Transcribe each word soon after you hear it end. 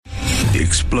The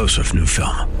explosive new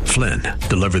film, Flynn,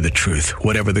 deliver the truth,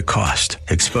 whatever the cost,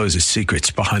 exposes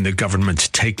secrets behind the government's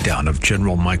takedown of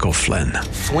General Michael Flynn.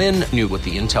 Flynn knew what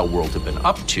the intel world had been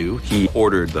up to. He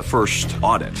ordered the first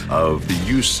audit of the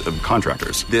use of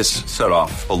contractors. This set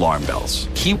off alarm bells.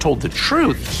 He told the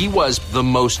truth. He was the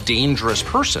most dangerous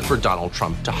person for Donald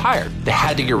Trump to hire. They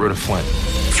had to get rid of Flynn.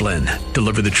 Flynn,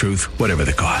 deliver the truth, whatever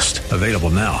the cost. Available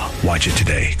now. Watch it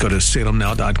today. Go to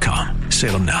salemnow.com.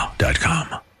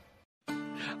 salemnow.com.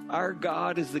 Our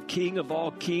God is the King of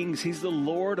all kings. He's the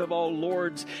Lord of all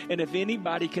lords. And if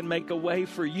anybody can make a way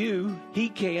for you, He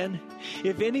can.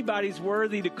 If anybody's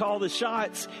worthy to call the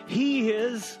shots, He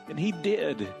is, and He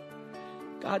did.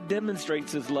 God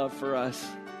demonstrates His love for us,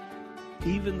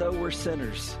 even though we're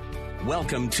sinners.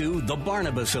 Welcome to The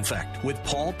Barnabas Effect with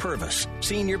Paul Purvis,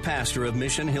 Senior Pastor of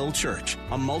Mission Hill Church,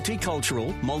 a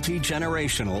multicultural,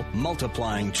 multi-generational,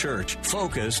 multiplying church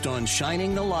focused on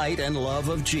shining the light and love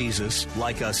of Jesus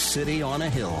like a city on a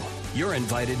hill. You're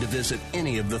invited to visit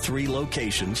any of the 3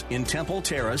 locations in Temple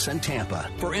Terrace and Tampa.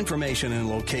 For information and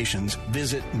locations,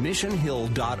 visit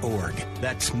missionhill.org.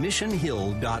 That's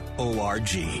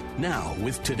missionhill.org. Now,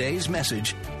 with today's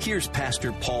message, here's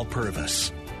Pastor Paul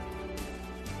Purvis.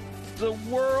 The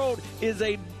world is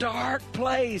a dark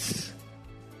place.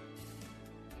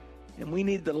 And we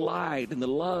need the light and the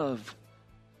love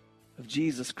of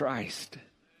Jesus Christ.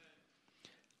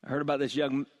 I heard about this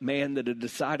young man that had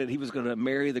decided he was going to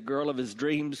marry the girl of his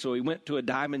dreams, so he went to a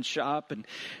diamond shop, and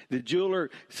the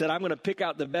jeweler said, I'm going to pick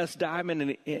out the best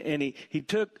diamond, and he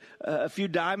took a few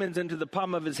diamonds into the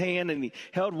palm of his hand, and he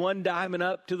held one diamond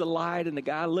up to the light, and the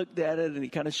guy looked at it, and he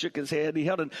kind of shook his head. He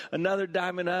held another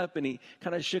diamond up, and he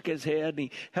kind of shook his head, and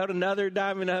he held another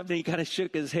diamond up, and he kind of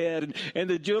shook his head, and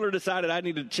the jeweler decided, I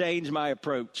need to change my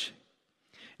approach.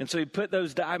 And so he put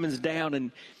those diamonds down,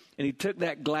 and he took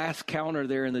that glass counter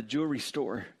there in the jewelry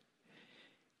store,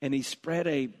 and he spread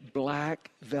a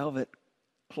black velvet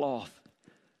cloth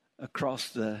across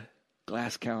the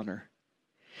glass counter.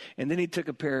 And then he took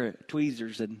a pair of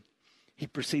tweezers, and he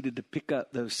proceeded to pick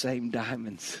up those same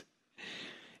diamonds.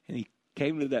 And he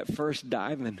came to that first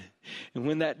diamond. And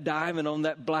when that diamond on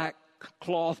that black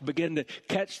cloth began to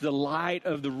catch the light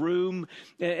of the room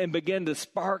and begin to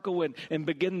sparkle and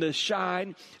begin to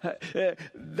shine,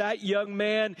 that young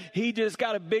man, he just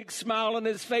got a big smile on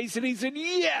his face, and he said,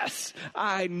 yes,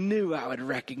 I knew I would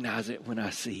recognize it when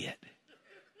I see it.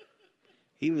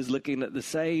 He was looking at the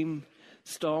same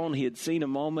stone he had seen a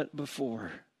moment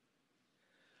before,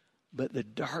 but the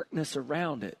darkness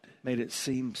around it made it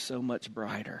seem so much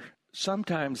brighter.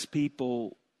 Sometimes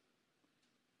people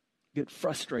get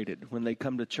frustrated when they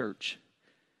come to church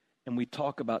and we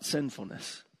talk about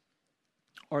sinfulness,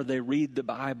 or they read the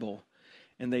Bible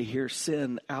and they hear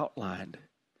sin outlined.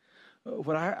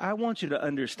 What I want you to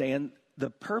understand, the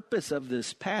purpose of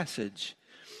this passage,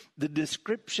 the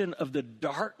description of the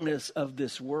darkness of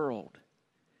this world,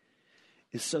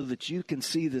 is so that you can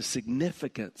see the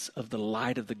significance of the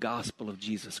light of the gospel of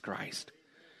Jesus Christ,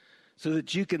 so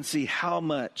that you can see how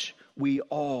much we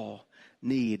all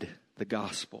need the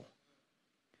gospel.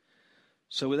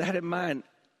 So with that in mind,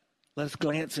 let's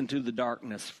glance into the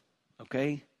darkness,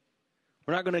 okay?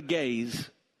 We're not going to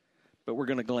gaze, but we're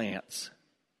going to glance.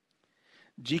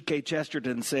 G.K.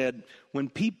 Chesterton said, when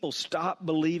people stop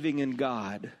believing in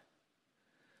God,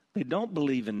 they don't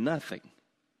believe in nothing.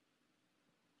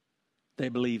 They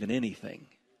believe in anything.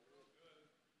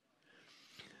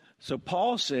 So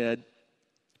Paul said,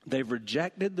 they've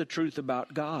rejected the truth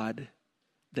about God,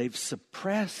 they've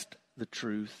suppressed the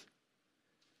truth,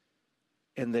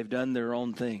 and they've done their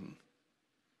own thing.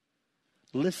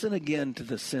 Listen again to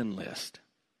the sin list.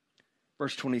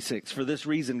 Verse 26, for this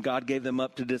reason God gave them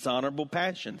up to dishonorable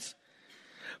passions.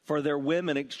 For their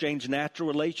women exchanged natural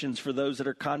relations for those that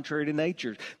are contrary to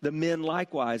nature. The men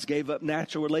likewise gave up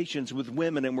natural relations with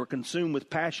women and were consumed with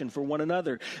passion for one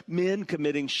another. Men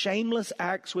committing shameless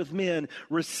acts with men,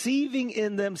 receiving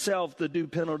in themselves the due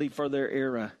penalty for their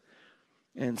error.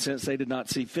 And since they did not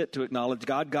see fit to acknowledge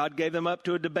God, God gave them up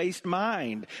to a debased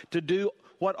mind to do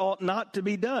what ought not to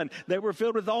be done. They were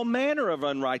filled with all manner of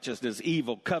unrighteousness,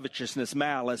 evil, covetousness,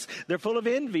 malice. They're full of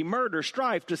envy, murder,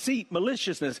 strife, deceit,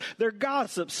 maliciousness. They're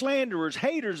gossips, slanderers,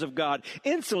 haters of God,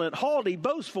 insolent, haughty,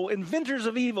 boastful, inventors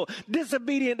of evil,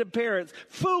 disobedient to parents,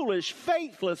 foolish,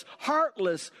 faithless,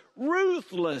 heartless,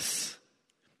 ruthless.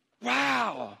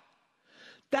 Wow,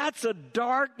 that's a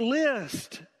dark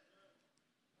list.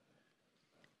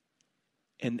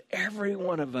 And every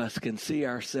one of us can see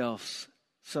ourselves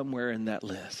somewhere in that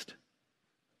list.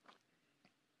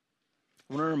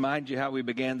 I want to remind you how we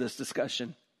began this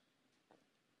discussion.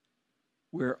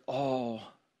 We're all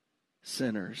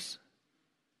sinners.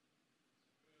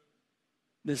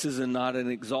 This is not an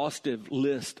exhaustive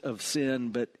list of sin,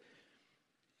 but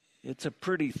it's a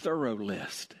pretty thorough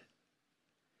list.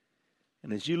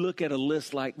 And as you look at a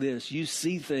list like this, you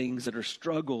see things that are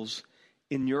struggles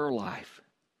in your life.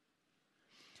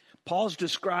 Paul's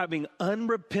describing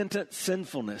unrepentant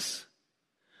sinfulness,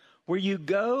 where you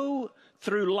go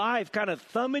through life kind of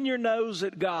thumbing your nose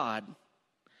at God.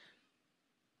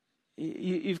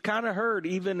 You've kind of heard,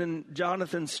 even in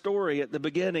Jonathan's story at the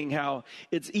beginning, how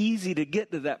it's easy to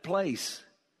get to that place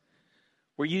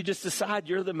where you just decide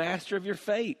you're the master of your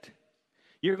fate.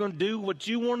 You're going to do what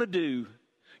you want to do.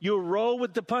 You'll roll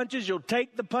with the punches. You'll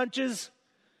take the punches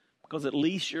because at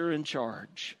least you're in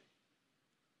charge.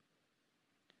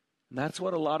 And that's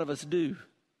what a lot of us do.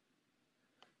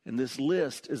 And this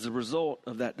list is a result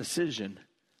of that decision.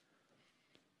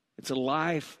 It's a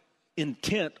life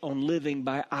intent on living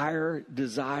by our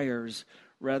desires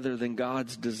rather than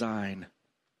God's design.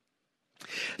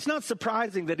 It's not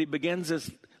surprising that he begins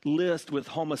this list with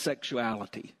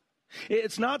homosexuality.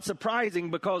 It's not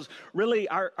surprising because really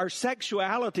our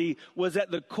sexuality was at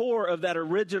the core of that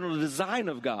original design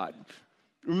of God.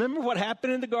 Remember what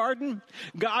happened in the garden?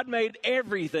 God made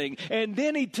everything, and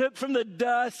then he took from the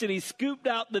dust and he scooped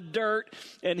out the dirt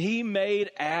and he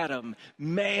made Adam,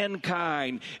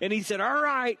 mankind. And he said, all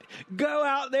right, go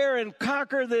out there and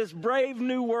conquer this brave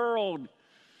new world.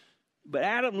 But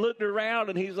Adam looked around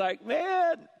and he's like,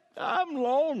 man, I'm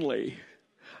lonely.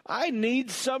 I need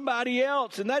somebody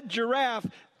else. And that giraffe,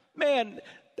 man,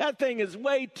 that thing is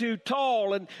way too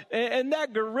tall, and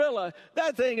that gorilla,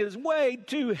 that thing is way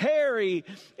too hairy,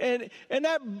 and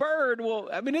that bird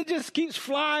it just keeps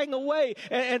flying away.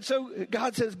 And so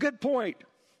God says, good point.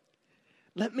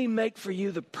 Let me make for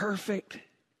you the perfect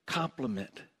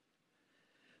complement,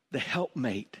 the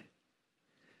helpmate.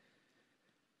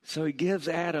 So he gives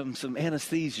Adam some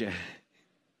anesthesia,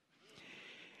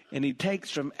 and he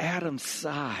takes from Adam's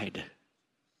side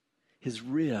his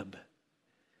rib,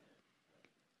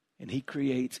 and he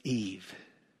creates Eve,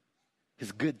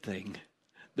 his good thing,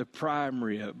 the prime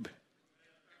rib.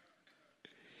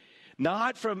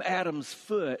 Not from Adam's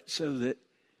foot so that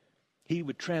he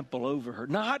would trample over her.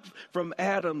 Not from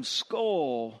Adam's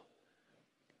skull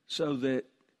so that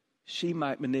she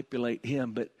might manipulate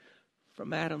him, but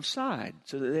from Adam's side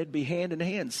so that they'd be hand in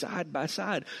hand, side by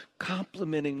side,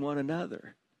 complementing one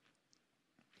another.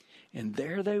 And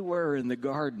there they were in the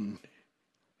garden.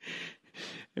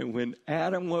 And when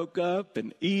Adam woke up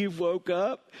and Eve woke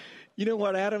up, you know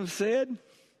what Adam said?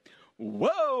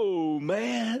 Whoa,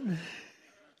 man.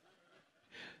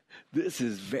 This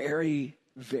is very,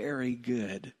 very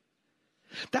good.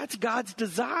 That's God's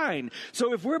design.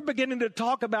 So if we're beginning to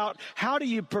talk about how do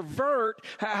you pervert,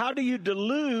 how do you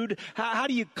delude, how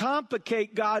do you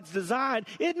complicate God's design,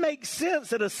 it makes sense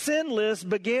that a sin list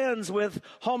begins with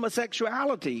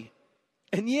homosexuality.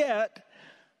 And yet,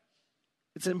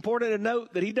 it's important to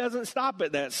note that he doesn't stop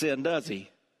at that sin, does he?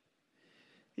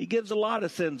 He gives a lot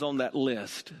of sins on that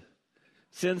list.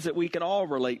 Sins that we can all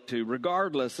relate to,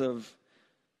 regardless of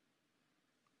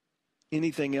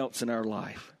anything else in our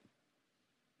life.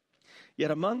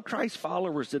 Yet among Christ's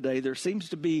followers today, there seems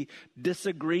to be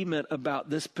disagreement about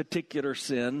this particular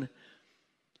sin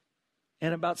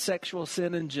and about sexual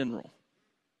sin in general.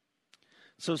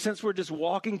 So since we're just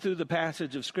walking through the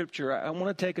passage of Scripture, I want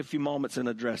to take a few moments and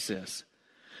address this.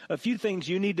 A few things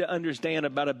you need to understand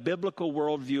about a biblical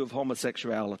worldview of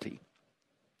homosexuality.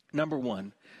 Number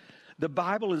one, the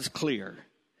Bible is clear.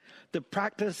 The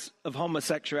practice of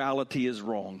homosexuality is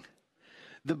wrong.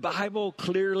 The Bible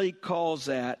clearly calls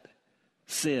that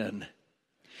sin.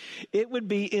 It would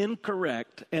be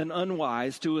incorrect and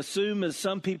unwise to assume, as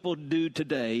some people do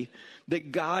today,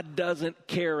 that God doesn't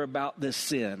care about this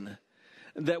sin.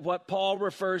 That what Paul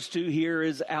refers to here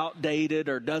is outdated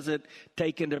or doesn't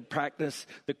take into practice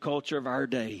the culture of our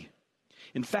day.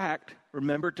 In fact,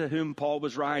 remember to whom Paul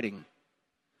was writing.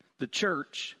 The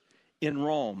church in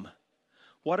Rome.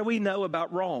 What do we know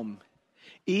about Rome?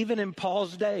 Even in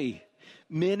Paul's day,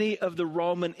 many of the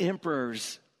Roman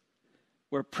emperors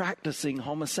were practicing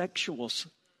homosexuals.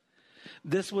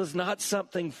 This was not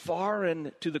something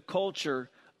foreign to the culture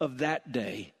of that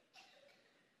day.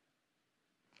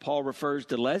 Paul refers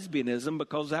to lesbianism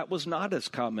because that was not as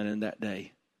common in that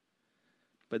day.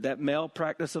 But that male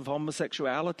practice of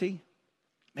homosexuality,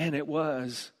 man, it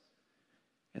was.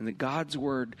 And that God's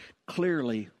word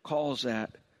clearly calls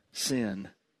that sin.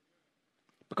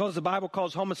 Because the Bible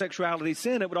calls homosexuality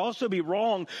sin, it would also be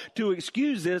wrong to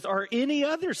excuse this or any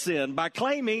other sin by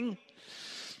claiming,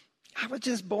 I was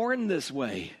just born this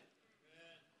way.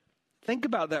 Think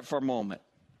about that for a moment.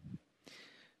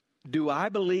 Do I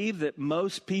believe that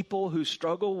most people who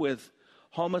struggle with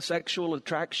homosexual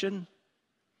attraction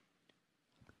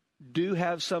do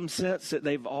have some sense that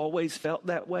they've always felt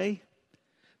that way.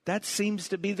 That seems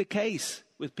to be the case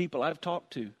with people I've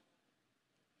talked to.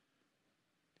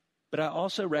 But I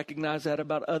also recognize that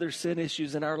about other sin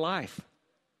issues in our life.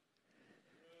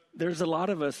 There's a lot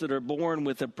of us that are born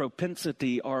with a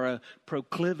propensity or a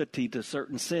proclivity to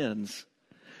certain sins,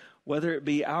 whether it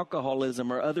be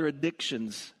alcoholism or other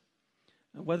addictions,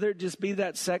 whether it just be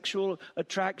that sexual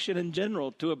attraction in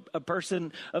general to a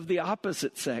person of the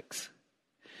opposite sex.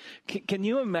 Can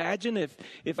you imagine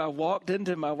if I walked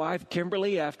into my wife,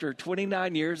 Kimberly, after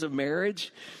 29 years of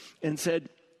marriage and said,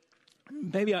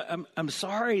 "Baby, I'm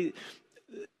sorry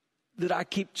that I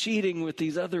keep cheating with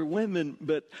these other women,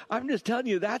 but I'm just telling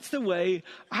you, that's the way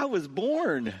I was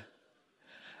born.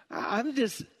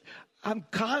 I'm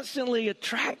constantly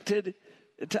attracted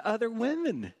to other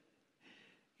women."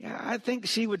 Yeah, I think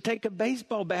she would take a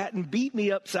baseball bat and beat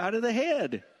me upside of the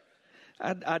head.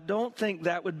 I don't think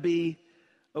that would be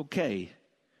okay.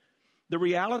 The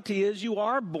reality is you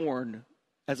are born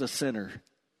as a sinner.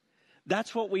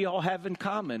 That's what we all have in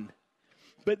common.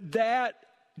 But that,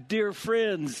 dear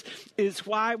friends, is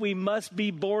why we must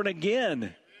be born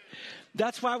again.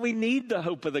 That's why we need the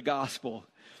hope of the gospel.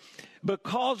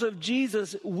 Because of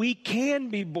Jesus, we can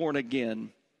be born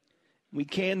again. We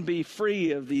can be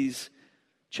free of these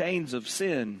chains of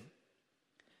sin.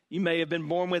 You may have been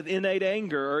born with innate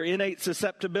anger or innate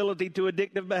susceptibility to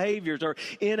addictive behaviors or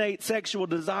innate sexual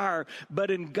desire. But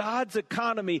in God's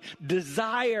economy,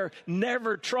 desire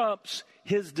never trumps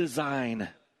His design.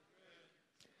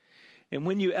 And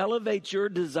when you elevate your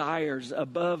desires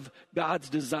above God's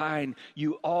design,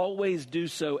 you always do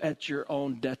so at your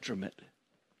own detriment.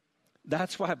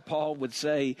 That's why Paul would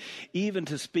say, even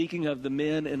to speaking of the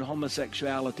men in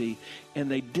homosexuality, and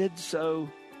they did so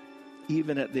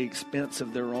even at the expense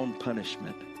of their own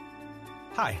punishment.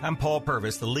 Hi, I'm Paul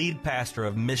Purvis, the lead pastor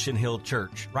of Mission Hill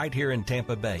Church, right here in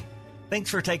Tampa Bay. Thanks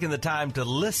for taking the time to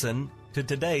listen to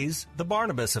today's The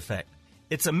Barnabas Effect.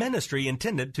 It's a ministry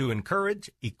intended to encourage,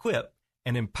 equip,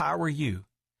 and empower you.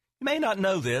 You may not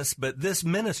know this, but this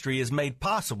ministry is made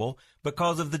possible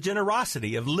because of the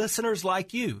generosity of listeners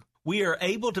like you. We are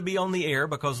able to be on the air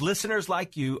because listeners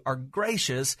like you are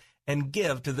gracious and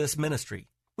give to this ministry.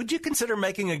 Would you consider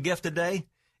making a gift today?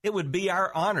 It would be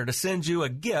our honor to send you a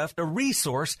gift, a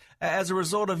resource, as a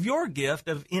result of your gift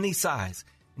of any size.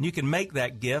 And you can make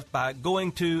that gift by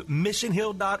going to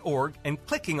missionhill.org and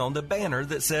clicking on the banner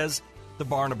that says The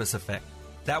Barnabas Effect.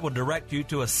 That will direct you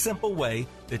to a simple way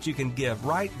that you can give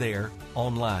right there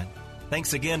online.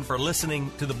 Thanks again for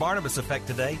listening to The Barnabas Effect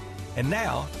today. And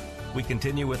now, we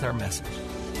continue with our message.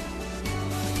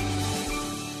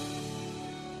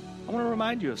 I want to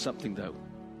remind you of something, though.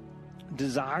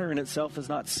 Desire in itself is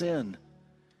not sin.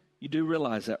 You do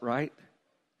realize that, right?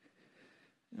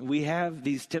 We have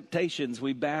these temptations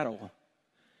we battle.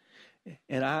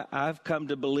 And I've come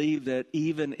to believe that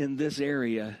even in this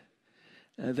area,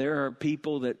 there are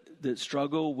people that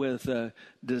struggle with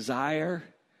desire,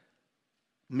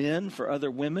 men for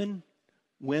other women,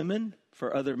 women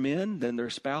for other men than their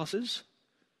spouses.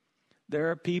 There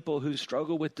are people who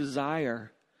struggle with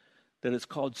desire that is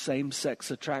called same-sex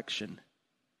attraction.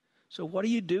 So what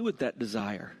do you do with that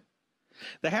desire?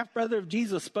 The half-brother of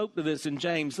Jesus spoke to this in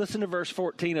James. Listen to verse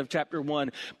 14 of chapter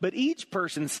 1. But each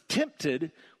person's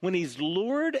tempted when he's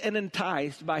lured and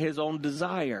enticed by his own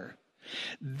desire.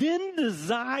 Then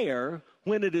desire,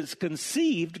 when it is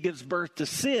conceived, gives birth to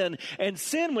sin. And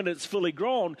sin, when it's fully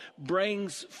grown,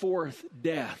 brings forth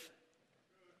death.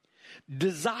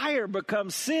 Desire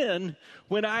becomes sin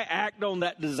when I act on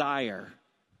that desire.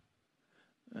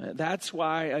 That's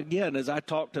why, again, as I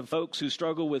talk to folks who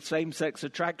struggle with same-sex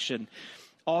attraction,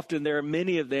 often there are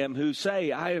many of them who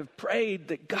say, I have prayed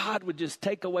that God would just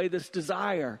take away this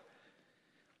desire.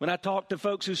 When I talk to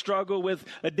folks who struggle with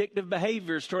addictive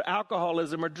behaviors toward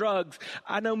alcoholism or drugs,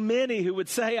 I know many who would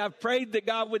say, I've prayed that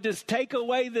God would just take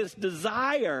away this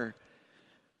desire.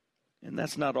 And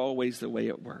that's not always the way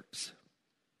it works.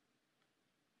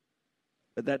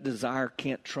 But that desire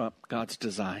can't trump God's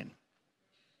design.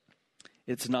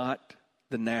 It's not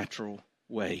the natural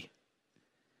way.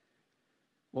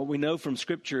 What we know from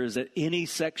Scripture is that any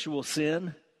sexual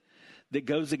sin that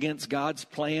goes against God's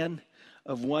plan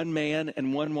of one man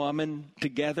and one woman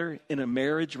together in a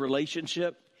marriage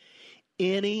relationship,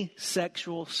 any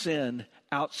sexual sin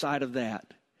outside of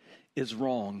that is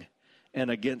wrong and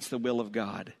against the will of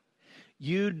God.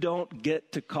 You don't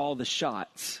get to call the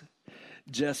shots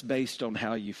just based on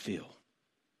how you feel.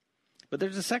 But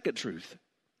there's a second truth.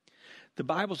 The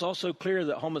Bible's also clear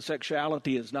that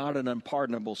homosexuality is not an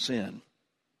unpardonable sin.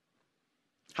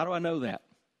 How do I know that?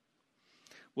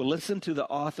 Well, listen to the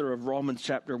author of Romans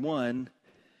chapter 1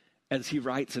 as he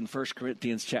writes in 1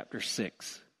 Corinthians chapter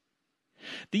 6.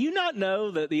 Do you not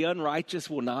know that the unrighteous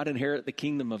will not inherit the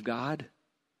kingdom of God?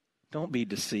 Don't be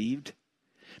deceived.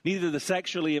 Neither the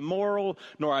sexually immoral,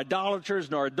 nor idolaters,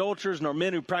 nor adulterers, nor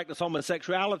men who practice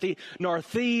homosexuality, nor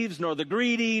thieves, nor the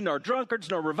greedy, nor drunkards,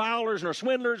 nor revilers, nor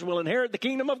swindlers will inherit the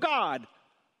kingdom of God.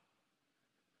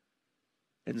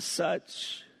 And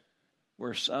such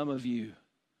were some of you.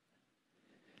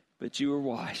 But you were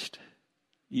washed.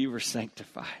 You were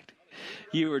sanctified.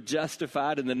 You were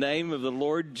justified in the name of the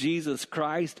Lord Jesus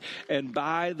Christ and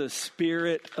by the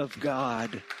Spirit of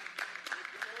God.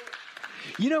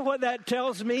 You know what that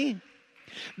tells me?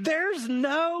 There's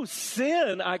no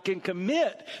sin I can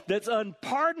commit that's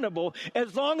unpardonable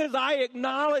as long as I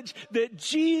acknowledge that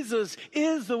Jesus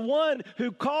is the one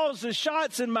who calls the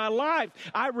shots in my life.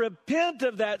 I repent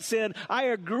of that sin. I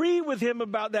agree with him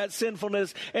about that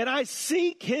sinfulness, and I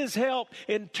seek his help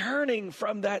in turning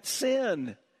from that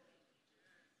sin.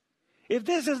 If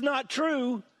this is not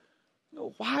true,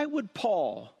 why would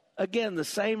Paul, again, the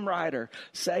same writer,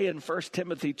 say in 1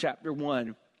 Timothy chapter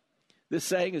 1, this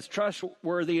saying is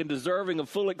trustworthy and deserving of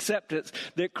full acceptance,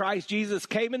 that Christ Jesus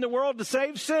came in the world to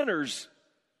save sinners,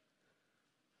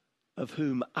 of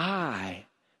whom I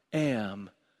am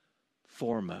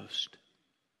foremost.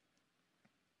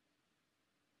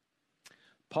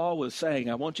 Paul was saying,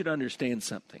 I want you to understand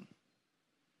something.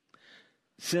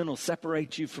 Sin will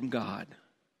separate you from God.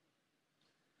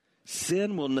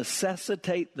 Sin will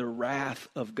necessitate the wrath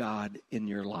of God in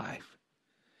your life.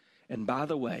 And by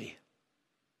the way,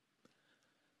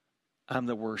 I'm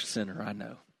the worst sinner I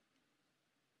know.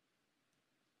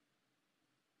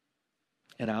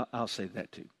 And I'll say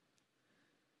that too.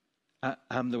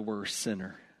 I'm the worst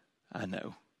sinner I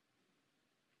know.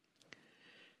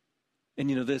 And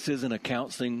you know, this isn't a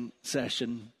counseling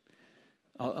session,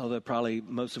 although probably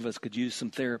most of us could use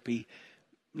some therapy.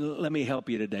 Let me help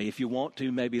you today. If you want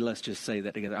to, maybe let's just say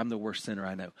that together. I'm the worst sinner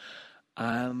I know.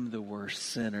 I'm the worst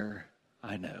sinner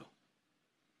I know.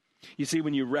 You see,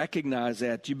 when you recognize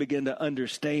that, you begin to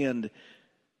understand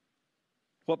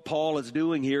what Paul is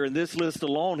doing here. In this list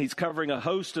alone, he's covering a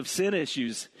host of sin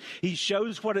issues. He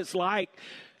shows what it's like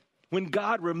when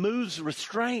God removes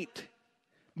restraint.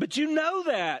 But you know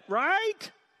that,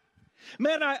 right?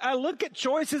 Man, I look at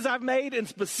choices I've made in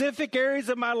specific areas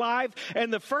of my life,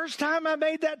 and the first time I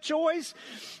made that choice,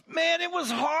 man, it was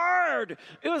hard.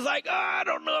 It was like, I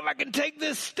don't know if I can take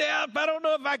this step. I don't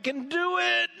know if I can do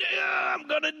it. I'm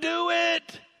going to do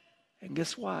it. And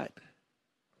guess what?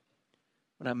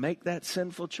 When I make that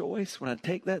sinful choice, when I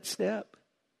take that step,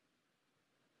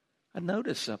 I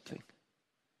notice something.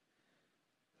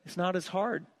 It's not as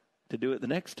hard to do it the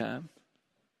next time.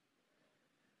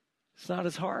 It's not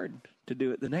as hard to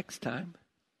do it the next time.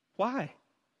 Why?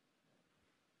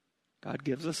 God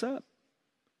gives us up.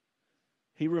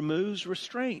 He removes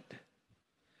restraint.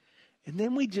 And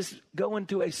then we just go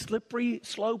into a slippery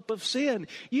slope of sin.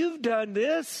 You've done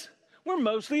this. We're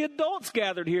mostly adults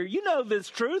gathered here. You know this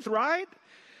truth, right?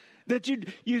 That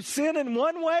you sin in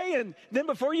one way, and then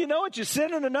before you know it, you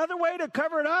sin in another way to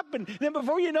cover it up, and then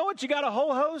before you know it, you got a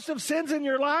whole host of sins in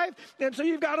your life, and so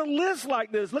you've got a list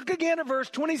like this. Look again at verse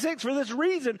 26. For this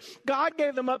reason, God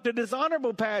gave them up to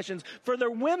dishonorable passions, for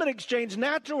their women exchanged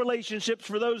natural relationships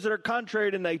for those that are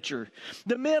contrary to nature.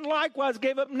 The men likewise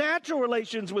gave up natural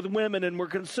relations with women and were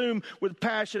consumed with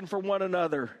passion for one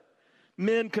another.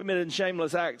 Men committed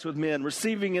shameless acts with men,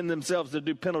 receiving in themselves the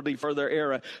due penalty for their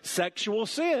error, sexual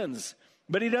sins.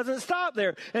 But he doesn't stop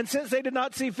there. And since they did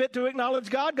not see fit to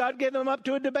acknowledge God, God gave them up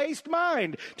to a debased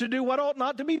mind to do what ought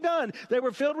not to be done. They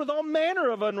were filled with all manner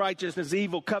of unrighteousness,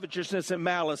 evil, covetousness, and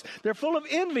malice. They're full of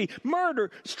envy, murder,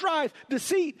 strife,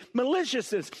 deceit,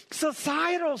 maliciousness,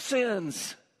 societal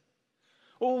sins.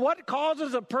 Well, what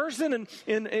causes a person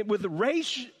with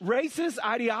racist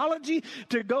ideology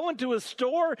to go into a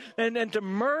store and to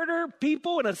murder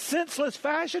people in a senseless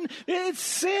fashion? It's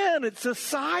sin. It's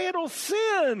societal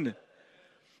sin.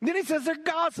 Then he says they're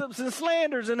gossips and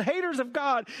slanders and haters of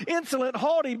God, insolent,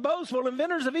 haughty, boastful,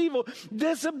 inventors of evil,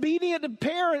 disobedient to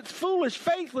parents, foolish,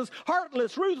 faithless,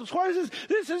 heartless, ruthless. What is this?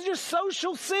 This is just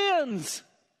social sins.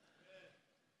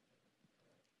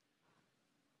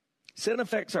 Sin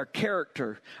affects our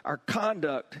character, our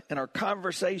conduct, and our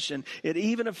conversation. It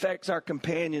even affects our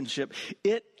companionship.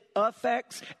 It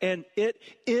affects and it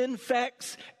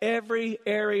infects every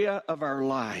area of our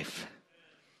life.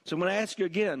 So I'm going to ask you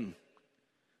again,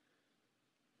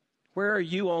 where are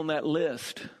you on that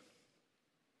list?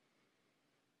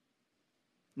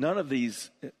 None of these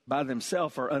by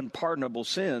themselves are unpardonable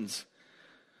sins,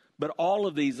 but all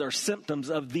of these are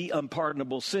symptoms of the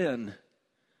unpardonable sin.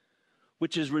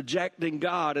 which is rejecting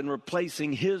God and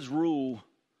replacing His rule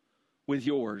with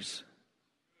yours.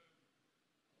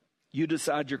 You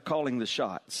decide you're calling the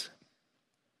shots.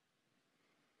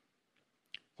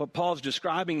 What Paul's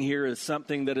describing here is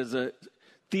something that is a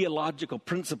theological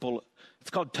principle. It's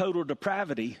called total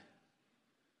depravity.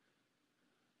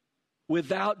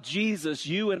 Without Jesus,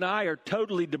 you and I are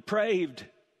totally depraved.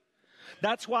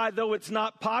 That's why, though it's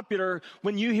not popular,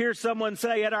 when you hear someone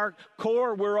say, at our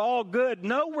core, we're all good.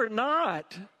 No, we're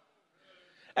not.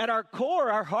 At our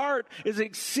core, our heart is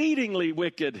exceedingly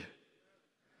wicked.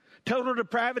 Total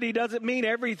depravity doesn't mean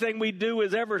everything we do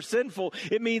is ever sinful.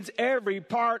 It means every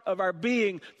part of our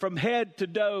being, from head to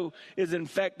toe, is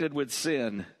infected with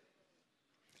sin.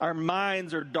 Our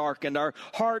minds are darkened. Our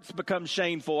hearts become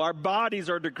shameful. Our bodies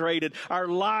are degraded. Our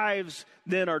lives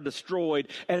then are destroyed.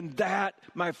 And that,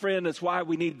 my friend, is why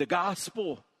we need the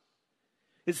gospel.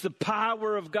 It's the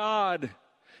power of God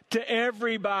to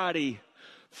everybody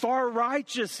for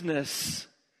righteousness.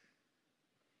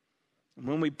 And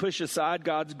when we push aside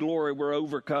God's glory, we're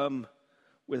overcome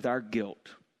with our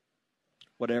guilt,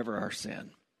 whatever our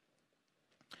sin.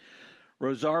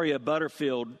 Rosaria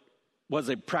Butterfield was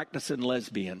a practicing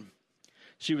lesbian.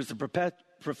 She was a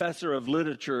professor of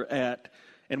literature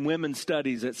and women's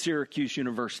studies at Syracuse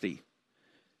University.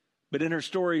 But in her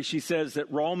story, she says that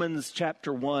Romans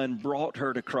chapter 1 brought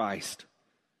her to Christ.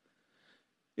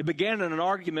 It began in an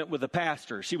argument with a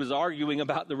pastor. She was arguing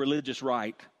about the religious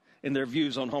right and their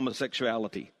views on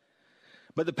homosexuality.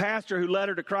 But the pastor who led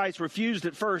her to Christ refused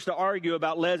at first to argue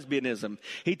about lesbianism.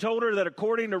 He told her that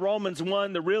according to Romans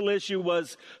 1, the real issue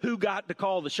was who got to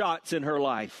call the shots in her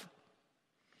life,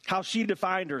 how she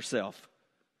defined herself,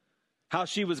 how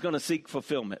she was going to seek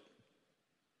fulfillment.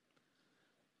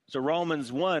 So Romans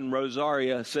 1,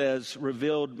 Rosaria says,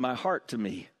 revealed my heart to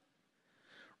me.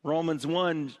 Romans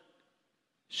 1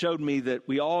 showed me that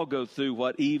we all go through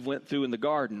what Eve went through in the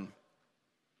garden.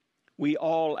 We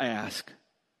all ask,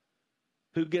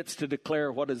 who gets to declare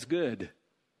what is good?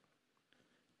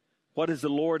 What is the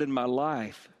Lord in my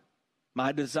life?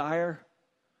 My desire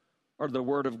or the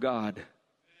Word of God?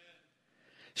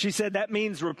 She said that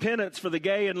means repentance for the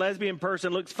gay and lesbian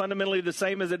person looks fundamentally the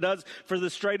same as it does for the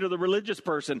straight or the religious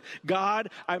person. God,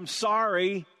 I'm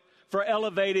sorry for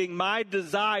elevating my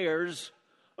desires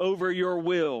over your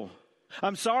will.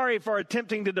 I'm sorry for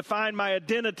attempting to define my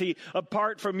identity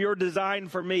apart from your design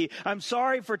for me. I'm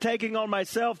sorry for taking on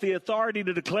myself the authority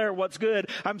to declare what's good.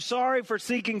 I'm sorry for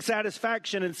seeking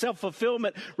satisfaction and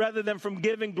self-fulfillment rather than from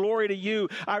giving glory to you.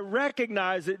 I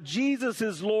recognize that Jesus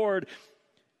is Lord,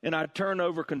 and I turn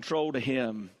over control to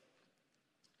Him.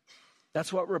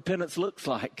 That's what repentance looks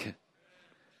like.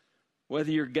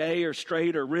 Whether you're gay or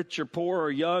straight or rich or poor or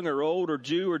young or old or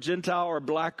Jew or Gentile or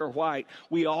black or white,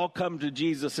 we all come to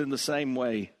Jesus in the same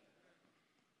way.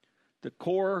 The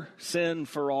core sin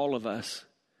for all of us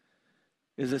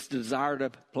is this desire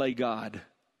to play God,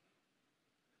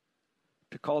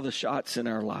 to call the shots in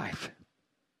our life.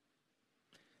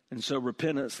 And so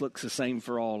repentance looks the same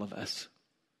for all of us,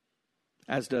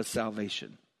 as does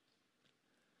salvation.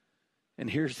 And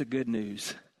here's the good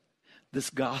news. This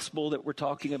gospel that we're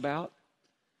talking about,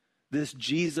 this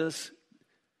Jesus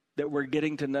that we're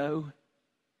getting to know,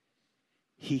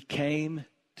 He came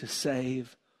to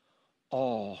save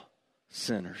all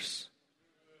sinners.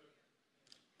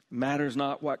 It matters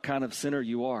not what kind of sinner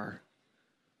you are.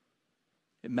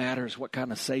 It matters what kind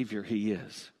of Savior He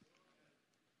is.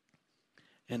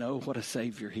 And oh, what a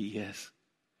Savior He is.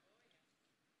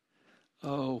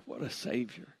 Oh, what a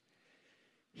Savior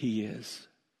He is.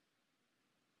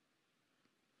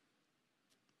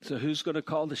 So who's going to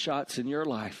call the shots in your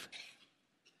life?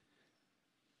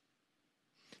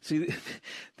 See,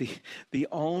 the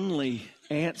only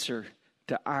answer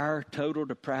to our total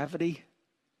depravity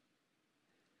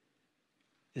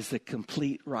is the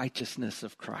complete righteousness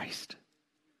of Christ.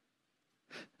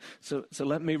 So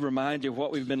let me remind you of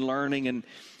what we've been learning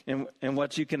and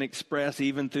what you can express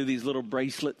even through these little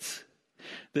bracelets.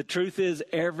 The truth is,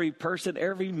 every person,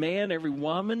 every man, every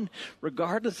woman,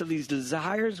 regardless of these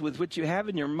desires with which you have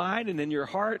in your mind and in your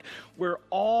heart, we're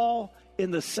all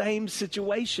in the same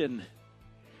situation.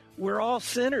 We're all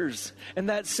sinners,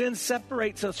 and that sin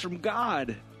separates us from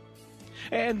God.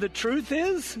 And the truth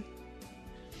is,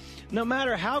 no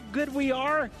matter how good we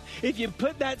are, if you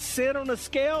put that sin on a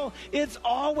scale, it's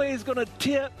always going to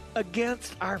tip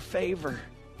against our favor.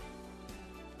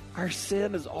 Our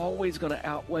sin is always going to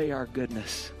outweigh our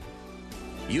goodness.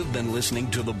 You've been listening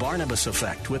to The Barnabas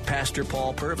Effect with Pastor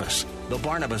Paul Purvis. The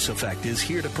Barnabas Effect is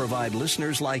here to provide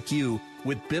listeners like you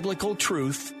with biblical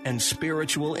truth and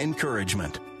spiritual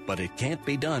encouragement. But it can't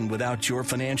be done without your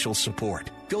financial support.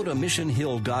 Go to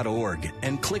missionhill.org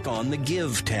and click on the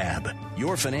Give tab.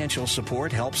 Your financial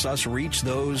support helps us reach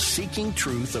those seeking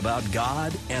truth about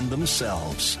God and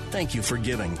themselves. Thank you for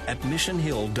giving at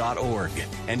missionhill.org.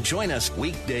 And join us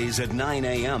weekdays at 9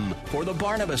 a.m. for The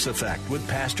Barnabas Effect with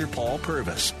Pastor Paul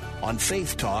Purvis on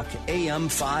Faith Talk, AM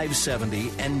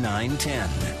 570 and 910.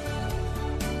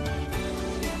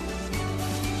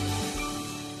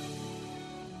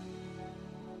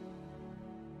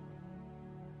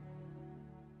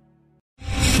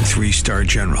 Three-star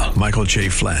General Michael J.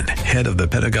 Flynn, head of the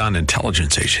Pentagon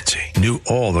Intelligence Agency, knew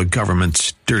all the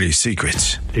government's dirty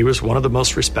secrets. He was one of the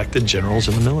most respected generals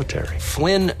in the military.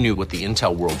 Flynn knew what the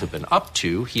intel world had been up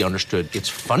to. He understood its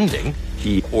funding.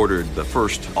 He ordered the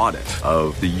first audit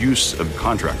of the use of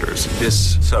contractors.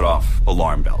 This set off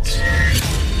alarm bells.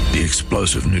 The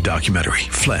explosive new documentary,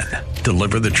 Flynn,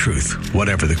 Deliver the Truth,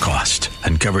 Whatever the Cost,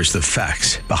 uncovers the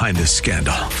facts behind this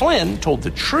scandal. Flynn told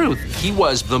the truth. He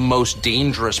was the most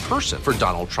dangerous person for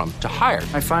Donald Trump to hire.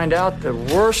 I find out the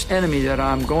worst enemy that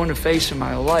I'm going to face in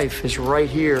my life is right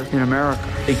here in America.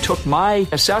 They took my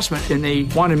assessment and they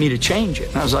wanted me to change it.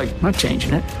 And I was like, I'm not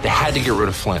changing it. They had to get rid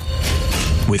of Flynn.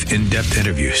 With in-depth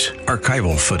interviews,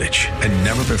 archival footage, and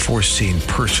never-before-seen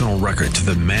personal records of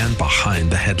the man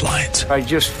behind the headlines. I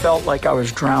just felt like I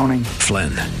was drowning.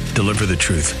 Flynn, Deliver the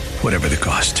Truth, Whatever the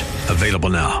Cost. Available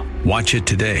now. Watch it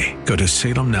today. Go to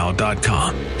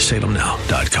salemnow.com.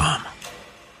 salemnow.com.